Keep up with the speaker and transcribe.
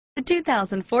The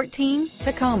 2014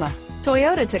 Tacoma.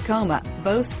 Toyota Tacoma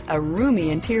boasts a roomy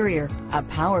interior, a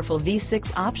powerful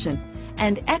V6 option,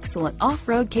 and excellent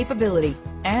off-road capability,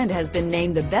 and has been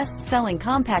named the best-selling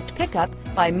compact pickup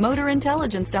by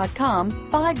MotorIntelligence.com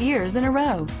 5 years in a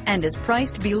row, and is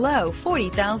priced below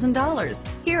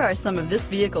 $40,000. Here are some of this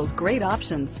vehicle's great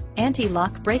options: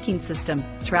 anti-lock braking system,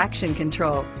 traction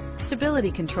control,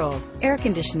 stability control, air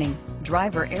conditioning,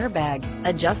 driver airbag,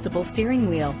 adjustable steering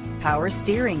wheel, power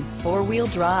steering, four-wheel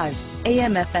drive,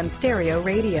 AM/FM stereo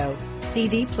radio,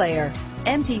 CD player,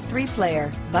 MP3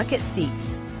 player, bucket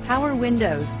seats, power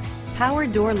windows, power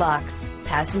door locks,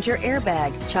 passenger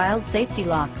airbag, child safety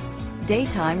locks,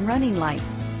 daytime running lights,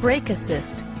 brake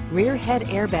assist, rear head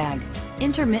airbag,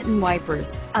 intermittent wipers.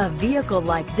 A vehicle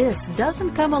like this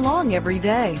doesn't come along every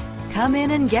day. Come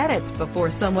in and get it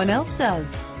before someone else does.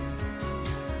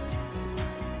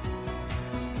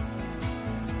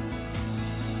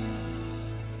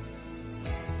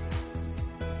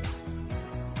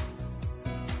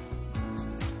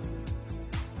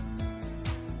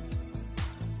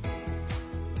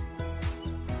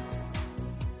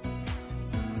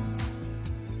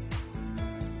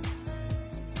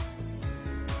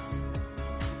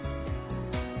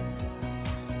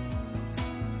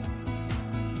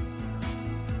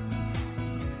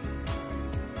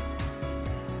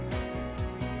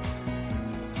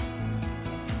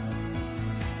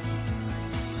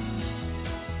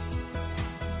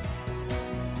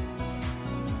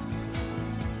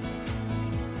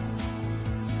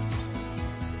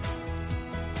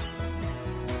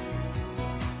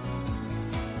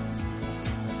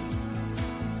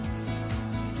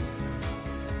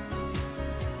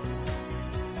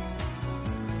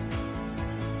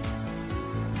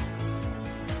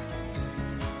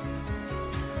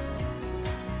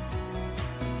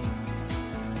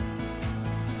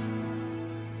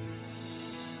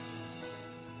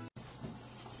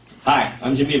 Hi,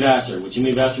 I'm Jimmy Vasser with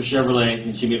Jimmy Vasser Chevrolet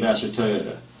and Jimmy Vasser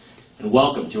Toyota, and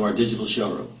welcome to our digital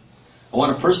showroom. I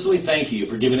want to personally thank you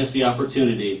for giving us the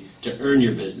opportunity to earn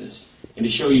your business and to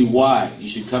show you why you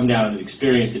should come down and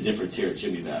experience the difference here at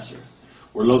Jimmy Vasser.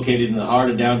 We're located in the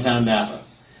heart of downtown Napa.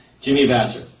 Jimmy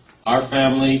Vasser, our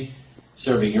family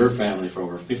serving your family for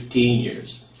over 15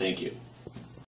 years. Thank you.